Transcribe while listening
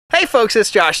Hey folks, it's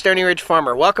Josh, Stoney Ridge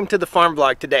Farmer. Welcome to the farm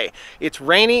vlog today. It's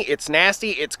rainy, it's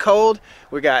nasty, it's cold.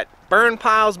 We got burn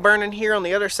piles burning here on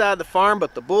the other side of the farm,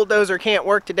 but the bulldozer can't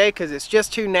work today because it's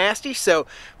just too nasty, so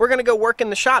we're gonna go work in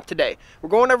the shop today. We're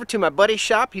going over to my buddy's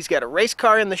shop. He's got a race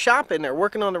car in the shop and they're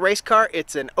working on the race car.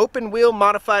 It's an open wheel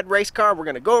modified race car. We're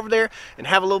gonna go over there and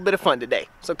have a little bit of fun today.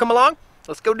 So come along,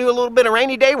 let's go do a little bit of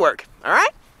rainy day work, all right?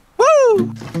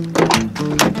 Woo!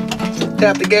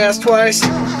 Tap the gas twice.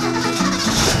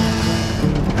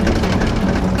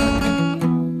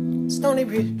 Stoney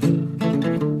Ridge,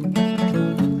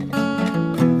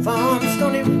 farm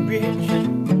Stoney Ridge.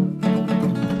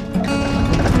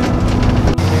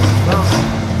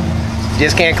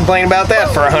 Just can't complain about that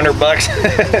for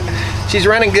 $100. She's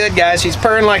running good, guys. She's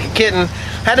purring like a kitten.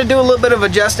 Had to do a little bit of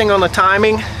adjusting on the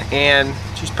timing, and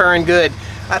she's purring good.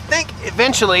 I think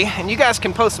eventually, and you guys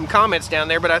can post some comments down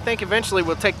there, but I think eventually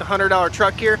we'll take the $100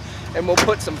 truck here and we'll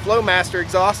put some Flowmaster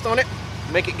exhaust on it,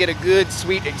 make it get a good,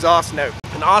 sweet exhaust note.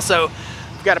 And also,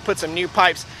 we've got to put some new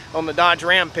pipes on the Dodge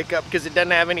Ram pickup because it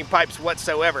doesn't have any pipes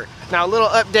whatsoever. Now, a little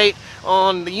update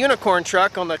on the Unicorn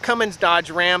truck, on the Cummins Dodge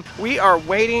Ram. We are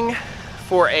waiting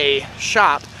for a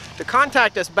shop to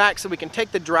contact us back so we can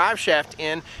take the drive shaft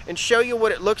in and show you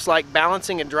what it looks like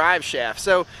balancing a drive shaft.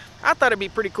 So I thought it'd be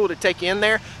pretty cool to take you in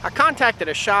there. I contacted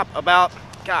a shop about,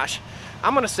 gosh,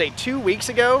 I'm gonna say 2 weeks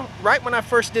ago, right when I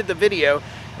first did the video,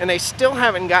 and they still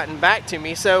haven't gotten back to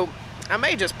me. So I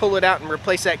may just pull it out and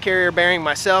replace that carrier bearing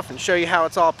myself and show you how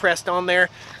it's all pressed on there.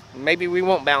 Maybe we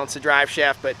won't balance the drive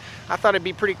shaft, but I thought it'd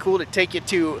be pretty cool to take you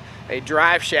to a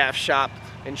drive shaft shop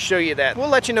and show you that. We'll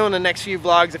let you know in the next few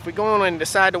vlogs. If we go on and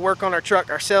decide to work on our truck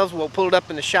ourselves, we'll pull it up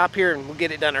in the shop here and we'll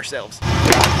get it done ourselves.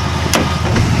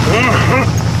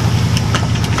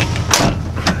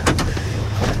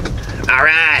 All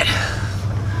right,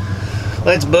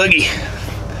 let's boogie.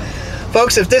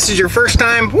 Folks, if this is your first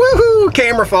time, woohoo,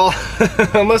 camera fall.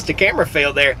 Almost a camera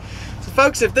failed there. So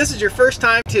folks, if this is your first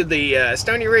time to the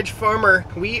Stoney Ridge Farmer,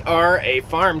 we are a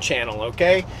farm channel,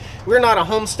 okay? We're not a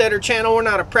homesteader channel, we're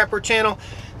not a prepper channel.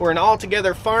 We're an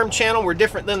all-together farm channel. We're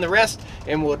different than the rest,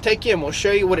 and we'll take you and we'll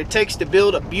show you what it takes to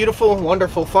build a beautiful,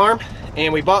 wonderful farm.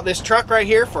 And we bought this truck right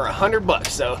here for $100,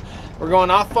 so we're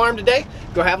going off farm today,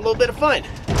 go have a little bit of fun.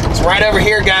 So right over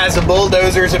here, guys, the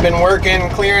bulldozers have been working,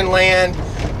 clearing land,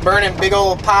 burning big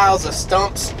old piles of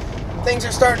stumps. Things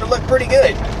are starting to look pretty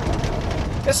good.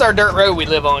 This is our dirt road we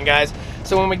live on, guys.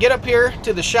 So when we get up here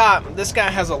to the shop, this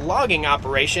guy has a logging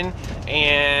operation,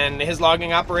 and his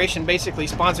logging operation basically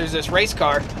sponsors this race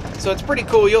car. So it's pretty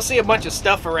cool. You'll see a bunch of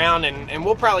stuff around, and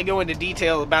we'll probably go into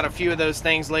detail about a few of those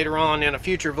things later on in a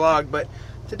future vlog. But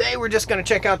today we're just gonna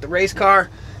check out the race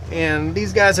car, and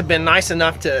these guys have been nice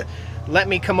enough to let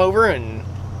me come over and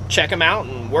check them out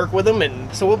and work with them.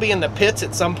 And so we'll be in the pits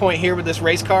at some point here with this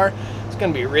race car. It's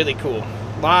gonna be really cool.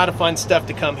 A lot of fun stuff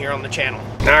to come here on the channel.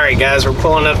 All right, guys, we're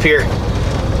pulling up here.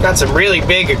 Got some really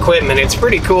big equipment. It's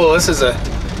pretty cool. This is a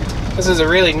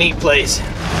really neat place.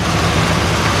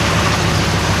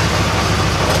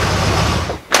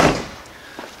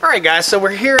 All right, guys, so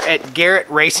we're here at Garrett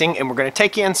Racing, and we're going to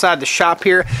take you inside the shop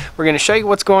here. We're going to show you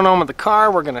what's going on with the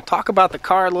car. We're going to talk about the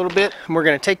car a little bit, and we're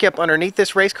going to take you up underneath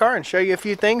this race car and show you a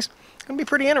few things. It's going to be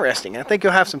pretty interesting. I think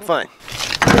you'll have some fun.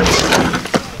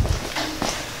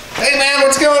 Hey, man,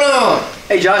 what's going on?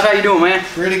 Hey, Josh, how you doing, man?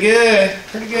 Pretty good,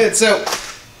 pretty good. So,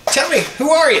 tell me,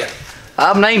 who are you?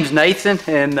 My name's Nathan,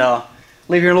 and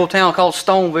live here in a little town called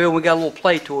Stoneville. We got a little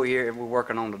play toy here that we're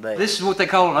working on today. This is what they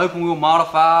call an open wheel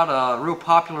modified, real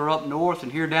popular up north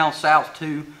and here down south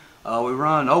too. We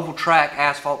run oval track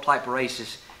asphalt type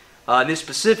races. This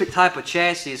specific type of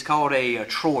chassis is called a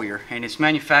Troyer, and it's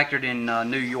manufactured in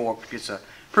New York. It's a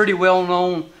pretty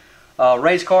well-known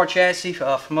race car chassis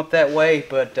from up that way,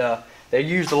 but they're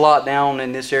used a lot down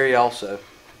in this area also.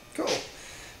 Cool.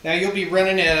 Now you'll be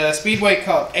running at a speedway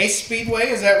called Ace Speedway,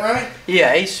 is that right?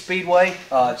 Yeah, Ace Speedway.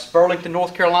 It's Burlington,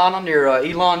 North Carolina, near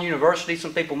Elon University.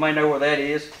 Some people may know where that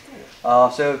is.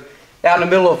 So out in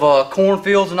the middle of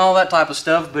cornfields and all that type of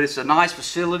stuff, but it's a nice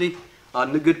facility, a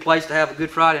good place to have a good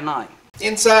Friday night.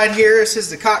 Inside here, this is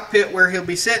the cockpit where he'll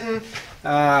be sitting,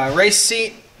 race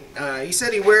seat. He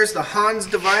said he wears the Hans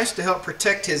device to help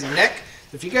protect his neck.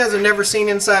 If you guys have never seen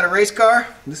inside a race car,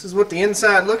 this is what the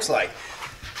inside looks like.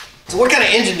 So what kind of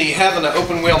engine do you have in the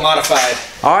open wheel modified?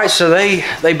 Alright, so they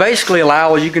basically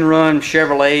allow you can run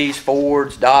Chevrolets,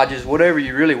 Fords, Dodges, whatever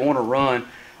you really want to run.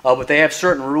 But they have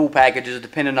certain rule packages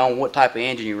depending on what type of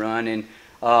engine you run. And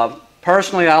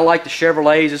personally, I like the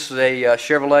Chevrolets. This is a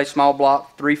Chevrolet small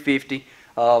block 350,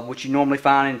 which you normally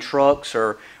find in trucks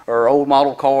or or old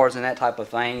model cars and that type of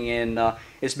thing. And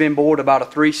it's been bored about a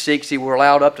 360. We're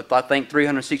allowed up to, I think,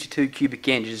 362 cubic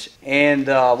inches. And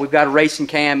we've got a racing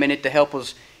cam in it to help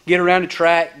us get around the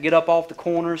track, get up off the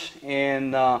corners,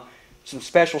 and some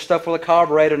special stuff for the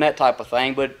carburetor and that type of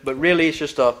thing. But really, it's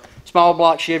just a small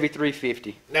block Chevy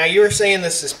 350. Now, you were saying the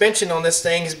suspension on this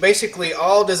thing is basically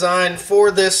all designed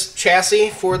for this chassis,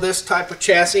 for this type of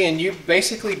chassis, and you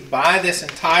basically buy this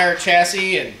entire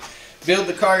chassis and build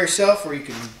the car yourself, or you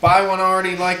can buy one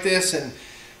already like this and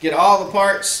get all the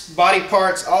parts, body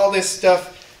parts, all this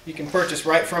stuff you can purchase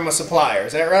right from a supplier.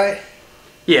 Is that right?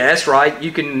 Yeah, that's right.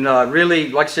 You can really,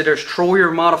 like I said, there's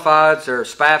Troyer Modifieds,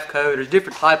 there's Spafco, there's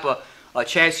different type of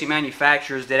chassis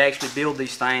manufacturers that actually build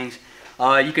these things.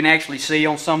 You can actually see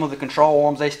on some of the control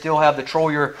arms, they still have the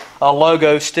Troyer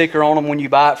logo sticker on them when you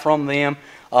buy it from them.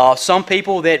 Some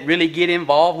people that really get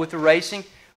involved with the racing,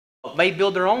 they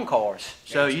build their own cars.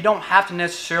 So you don't have to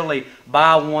necessarily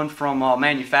buy one from a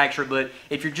manufacturer, but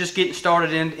if you're just getting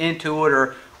started into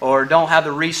it, or don't have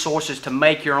the resources to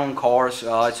make your own cars,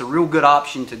 it's a real good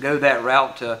option to go that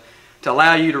route to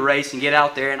allow you to race and get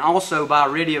out there, and also buy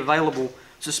ready available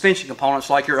suspension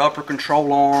components like your upper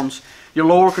control arms, your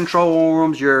lower control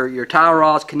arms, your tie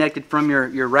rods connected from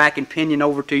your rack and pinion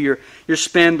over to your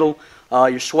spindle,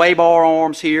 your sway bar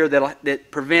arms here that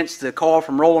prevents the car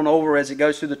from rolling over as it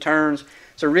goes through the turns.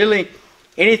 So really,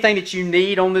 anything that you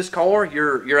need on this car,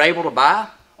 you're able to buy,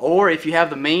 or if you have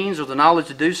the means or the knowledge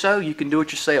to do so, you can do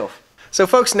it yourself. So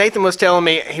folks, Nathan was telling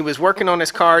me he was working on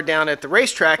his car down at the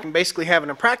racetrack and basically having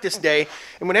a practice day,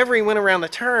 and whenever he went around the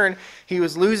turn, he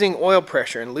was losing oil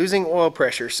pressure and losing oil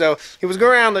pressure. So he was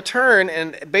going around the turn,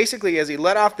 and basically as he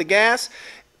let off the gas,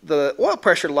 the oil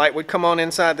pressure light would come on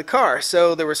inside the car.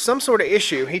 So there was some sort of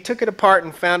issue. He took it apart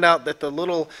and found out that the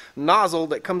little nozzle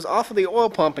that comes off of the oil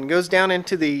pump and goes down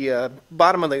into the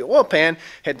bottom of the oil pan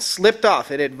had slipped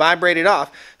off. It had vibrated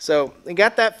off. So he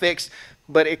got that fixed,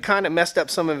 but it kind of messed up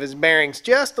some of his bearings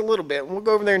just a little bit. We'll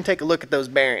go over there and take a look at those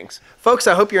bearings. Folks,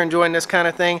 I hope you're enjoying this kind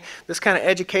of thing, this kind of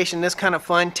education, this kind of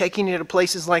fun, taking you to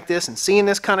places like this and seeing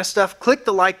this kind of stuff. Click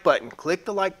the like button. Click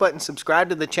the like button, subscribe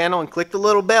to the channel, and click the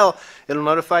little bell. It'll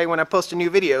notify you when I post a new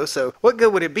video. So what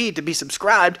good would it be to be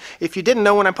subscribed if you didn't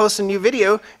know when I post a new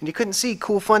video and you couldn't see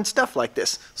cool, fun stuff like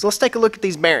this? So let's take a look at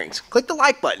these bearings. Click the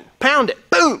like button. Pound it.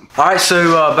 Boom! All right,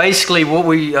 so basically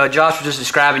what Josh was just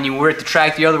describing, you were at the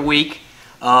track the other week.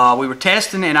 We were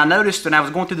testing, and I noticed when I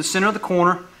was going through the center of the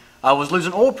corner, I was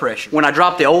losing oil pressure. When I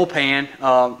dropped the oil pan,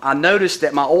 I noticed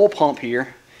that my oil pump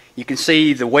here, you can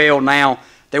see the well now,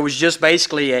 there was just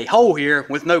basically a hole here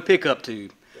with no pickup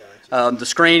tube. The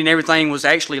screen and everything was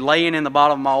actually laying in the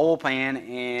bottom of my oil pan,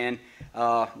 and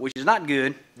which is not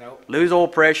good. Nope. Lose oil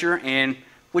pressure, and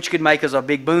which could make us a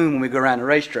big boom when we go around the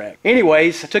racetrack.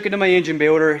 Anyways, I took it to my engine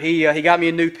builder. He got me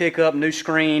a new pickup, new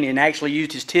screen, and actually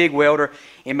used his TIG welder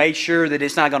and made sure that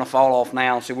it's not going to fall off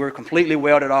now. So we're completely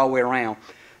welded all the way around.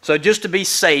 So just to be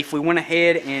safe, we went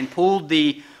ahead and pulled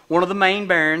one of the main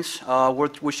bearings,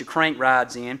 which the crank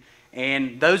rides in,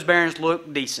 and those bearings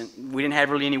look decent. We didn't have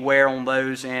really any wear on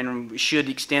those, and we should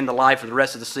extend the life of the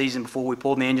rest of the season before we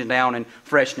pull the engine down and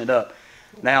freshen it up.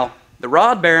 Now, the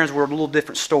rod bearings were a little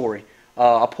different story.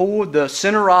 I pulled the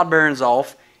center rod bearings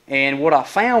off, and what I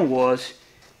found was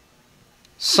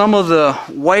some of the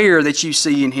wear that you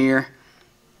see in here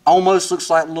almost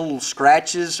looks like little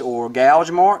scratches or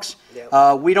gouge marks.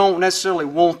 Yep. We don't necessarily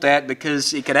want that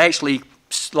because it could actually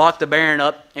lock the bearing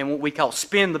up and what we call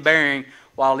spin the bearing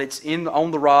while it's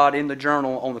on the rod in the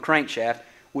journal on the crankshaft,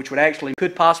 which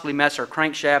could possibly mess our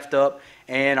crankshaft up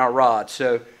and our rod.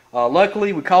 So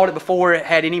luckily we caught it before it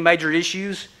had any major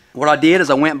issues. What I did is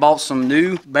I went and bought some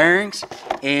new bearings,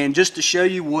 and just to show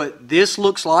you what this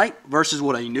looks like versus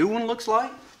what a new one looks like.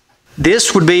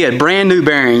 This would be a brand new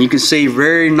bearing. You can see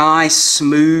very nice,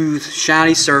 smooth,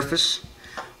 shiny surface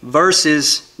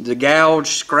versus the gouged,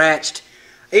 scratched.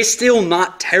 It's still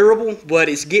not terrible, but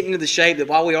it's getting to the shape that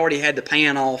while we already had the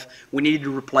pan off, we needed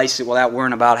to replace it without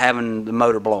worrying about having the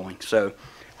motor blowing. So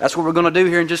that's what we're going to do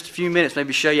here in just a few minutes,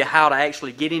 maybe show you how to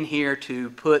actually get in here to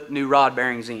put new rod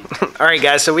bearings in. Alright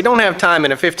guys, so we don't have time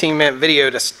in a 15-minute video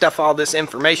to stuff all this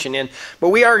information in, but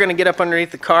we are going to get up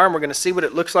underneath the car and we're going to see what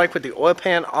it looks like with the oil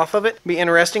pan off of it. Be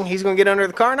interesting. He's going to get under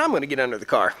the car and I'm going to get under the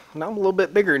car. And I'm a little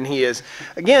bit bigger than he is.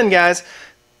 Again guys,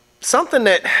 something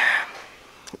that,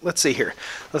 let's see here,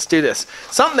 let's do this.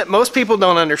 Something that most people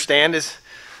don't understand is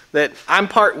that I'm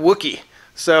part Wookiee.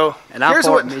 So and I'm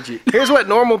part midget. Here's what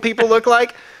normal people look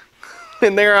like.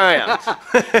 And there I am.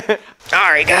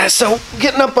 Alright guys, so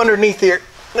getting up underneath here.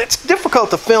 It's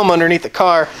difficult to film underneath the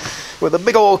car with a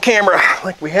big old camera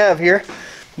like we have here,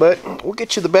 but we'll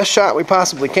get you the best shot we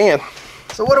possibly can.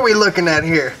 So what are we looking at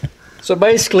here? So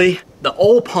basically, the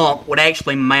oil pump would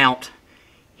actually mount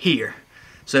here.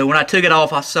 So when I took it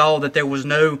off, I saw that there was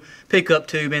no pickup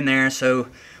tube in there, so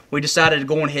we decided to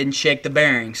go ahead and check the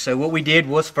bearings. So what we did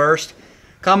was, first,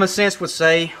 common sense would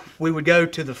say we would go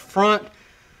to the front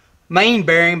main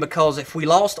bearing, because if we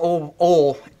lost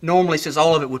oil, normally since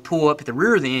all of it would pull up at the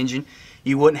rear of the engine,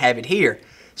 you wouldn't have it here.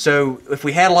 So if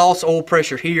we had lost oil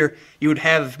pressure here, you would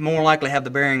have more likely have the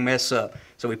bearing mess up.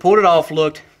 So we pulled it off,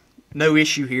 looked, no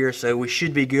issue here, so we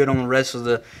should be good on the rest of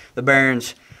the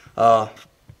bearings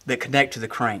that connect to the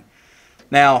crank.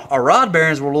 Now, our rod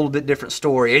bearings were a little bit different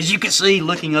story. As you can see,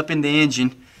 looking up in the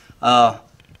engine,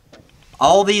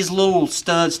 all these little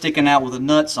studs sticking out with the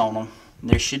nuts on them,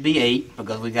 there should be 8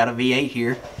 because we got a V8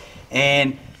 here,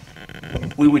 and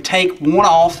we would take one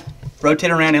off, rotate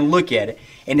around and look at it,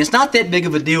 and it's not that big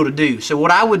of a deal to do. So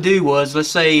what I would do was, let's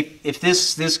say if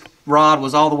this rod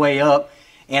was all the way up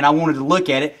and I wanted to look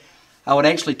at it, I would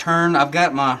actually turn, I've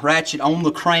got my ratchet on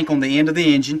the crank on the end of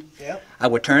the engine. Yep. I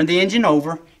would turn the engine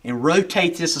over and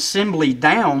rotate this assembly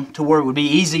down to where it would be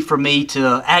easy for me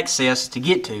to access to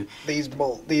get to. These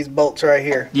bolts right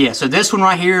here. Yeah, so this one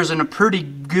right here is in a pretty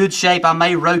good shape. I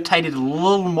may rotate it a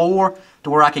little more to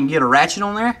where I can get a ratchet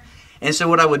on there. And so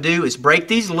what I would do is break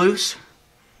these loose,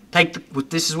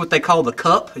 this is what they call the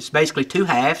cup. It's basically 2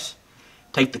 halves.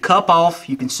 Take the cup off,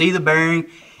 you can see the bearing,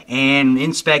 and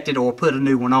inspect it or put a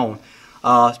new one on.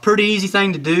 It's a pretty easy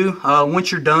thing to do.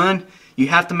 Once you're done, you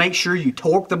have to make sure you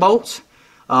torque the bolts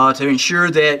to ensure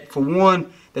that, for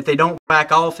one, that they don't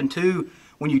back off, and 2,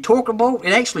 when you torque a bolt,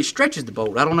 it actually stretches the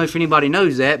bolt. I don't know if anybody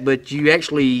knows that, but you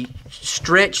actually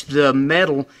stretch the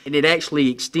metal and it actually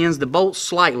extends the bolt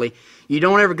slightly. You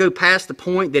don't ever go past the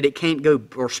point that it can't go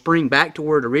or spring back to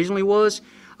where it originally was.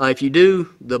 If you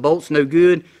do, the bolt's no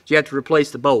good, so you have to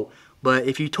replace the bolt. But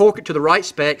if you torque it to the right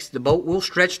specs, the bolt will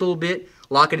stretch a little bit,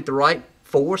 lock it at the right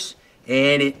force,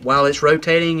 and while it's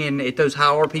rotating and at those high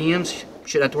RPMs, you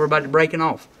shouldn't have to worry about it breaking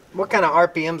off. What kind of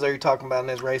RPMs are you talking about in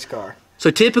this race car? So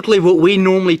typically what we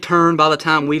normally turn by the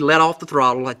time we let off the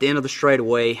throttle at the end of the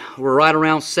straightaway, we're right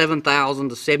around 7,000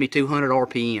 to 7,200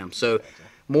 RPM. So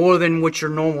more than what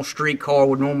your normal street car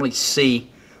would normally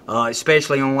see,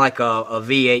 especially on like a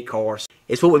V8 car.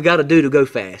 It's what we've got to do to go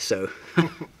fast.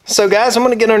 So guys, I'm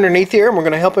going to get underneath here and we're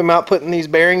going to help him out putting these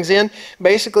bearings in.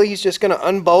 Basically, he's just going to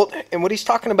unbolt, and what he's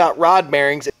talking about rod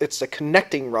bearings, it's the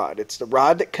connecting rod. It's the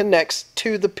rod that connects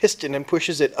to the piston and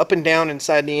pushes it up and down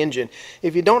inside the engine.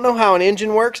 If you don't know how an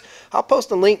engine works, I'll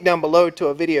post a link down below to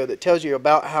a video that tells you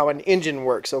about how an engine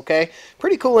works, okay?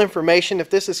 Pretty cool information. If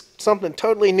this is something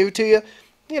totally new to you,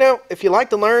 you know, if you like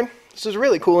to learn, this is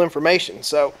really cool information.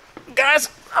 So, guys,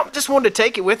 I just wanted to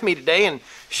take you with me today and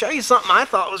show you something I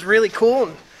thought was really cool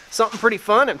and something pretty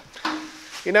fun. And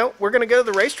you know, we're going to go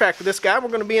to the racetrack with this guy. We're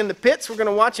going to be in the pits. We're going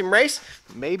to watch him race.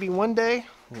 Maybe one day,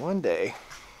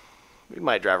 we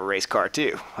might drive a race car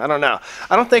too. I don't know.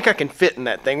 I don't think I can fit in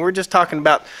that thing. We're just talking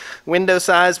about window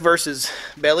size versus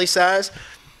belly size.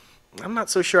 I'm not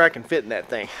so sure I can fit in that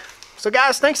thing. So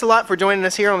guys, thanks a lot for joining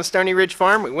us here on the Stoney Ridge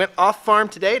Farm. We went off farm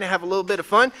today to have a little bit of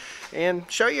fun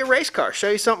and show you a race car,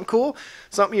 show you something cool,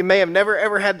 something you may have never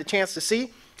ever had the chance to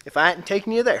see if I hadn't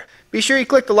taken you there. Be sure you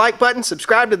click the like button,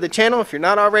 subscribe to the channel if you're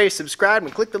not already subscribed,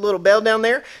 and click the little bell down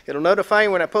there. It'll notify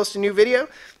you when I post a new video.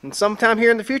 And sometime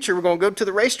here in the future, we're going to go to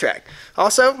the racetrack.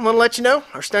 Also, I want to let you know,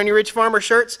 our Stoney Ridge Farmer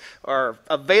shirts are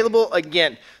available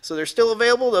again. So they're still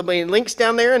available. There'll be links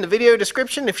down there in the video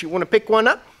description if you want to pick one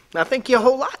up. I thank you a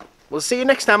whole lot. We'll see you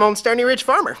next time on Stoney Ridge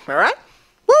Farmer, all right?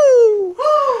 Woo!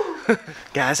 Woo!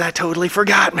 Guys, I totally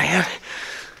forgot, man.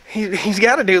 He's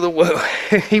got to do the woo.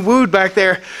 He wooed back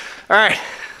there. All right.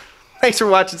 Thanks for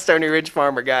watching Stoney Ridge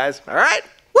Farmer, guys. All right?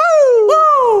 Woo!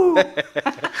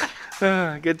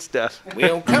 Woo! Good stuff.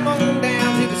 Well, come on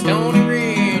down to the Stoney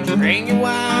Ridge. Bring your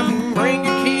wife and bring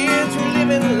your kids. We're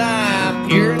living life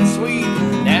pure and sweet.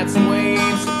 That's the way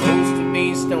it's supposed to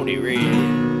be, Stoney Ridge.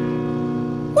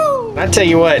 Woo! I tell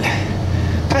you what,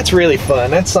 that's really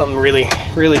fun. That's something really,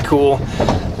 really cool.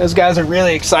 Those guys are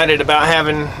really excited about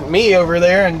having me over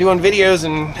there and doing videos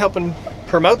and helping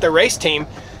promote their race team.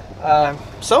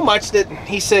 So much that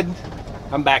he said,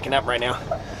 I'm backing up right now.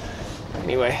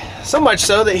 Anyway, so much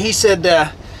so that he said,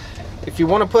 if you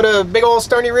want to put a big old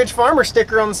Stoney Ridge Farmer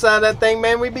sticker on the side of that thing,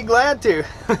 man, we'd be glad to.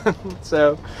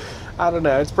 So, I don't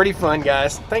know. It's pretty fun,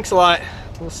 guys. Thanks a lot.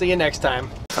 We'll see you next time.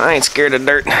 I ain't scared of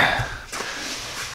dirt.